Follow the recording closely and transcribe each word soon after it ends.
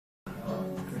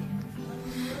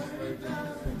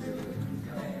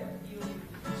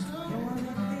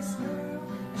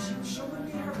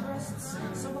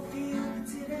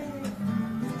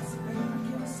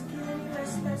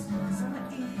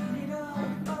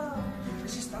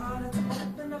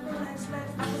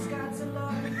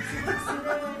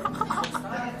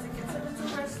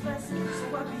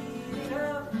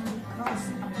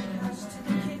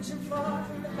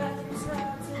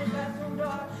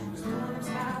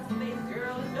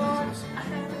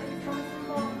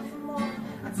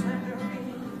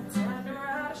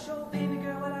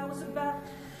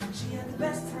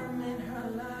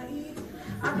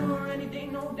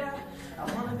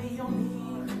me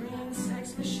green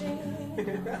sex machine.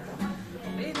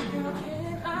 Baby girl,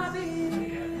 can I be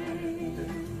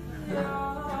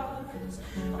yours?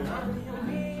 I wanna be a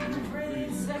mean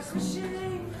green sex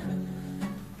machine.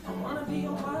 I wanna be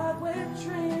a wild wet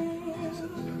dream.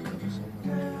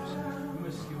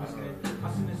 I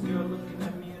seen this girl looking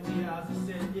at me in the eyes and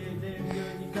said, yeah, damn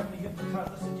girl, you got me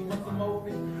hypnotized. I said, you want some more of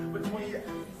it? Between you.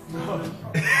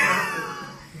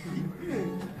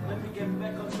 Let me get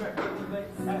back on track.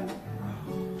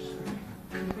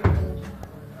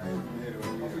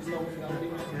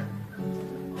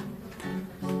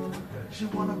 She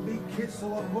want a big kiss,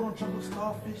 so I put on chocolate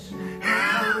starfish. And I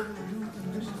call it the dudes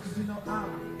and dishes, cause you know I'm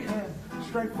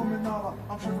straight from Manala.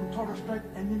 I'm straight from Torres Strait,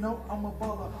 and you know I'm a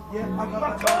baller. Yeah, I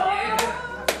got that. Yeah,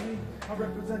 that's me. I'm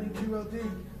representing QLD.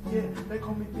 Yeah, they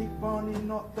call me Big Barney,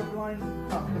 not the blind.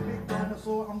 The big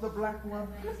dinosaur, I'm the black one.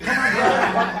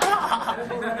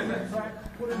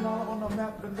 Put it all on the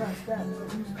map, and that's that. So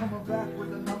who's coming back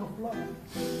with another flow?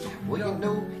 Well,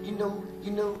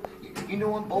 you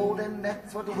know I'm bold, and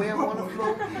that's what the way I wanna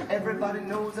flow. Everybody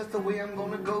knows that's the way I'm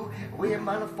gonna go. Way I'm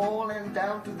gonna fall and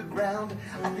down to the ground.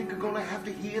 I think you're gonna have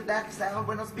to hear that sound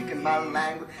when I'm speaking my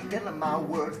language, telling my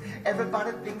words.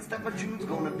 Everybody thinks that my tune's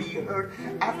gonna be heard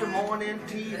after morning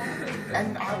tea,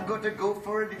 and I've got to go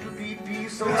for a little pee-pee.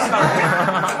 So sorry.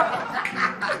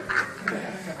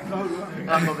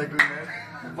 I'm not that good, man.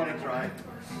 Wanna try?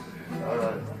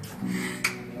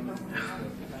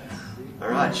 All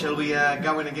right, shall we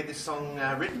go in and get this song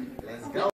written? Let's go.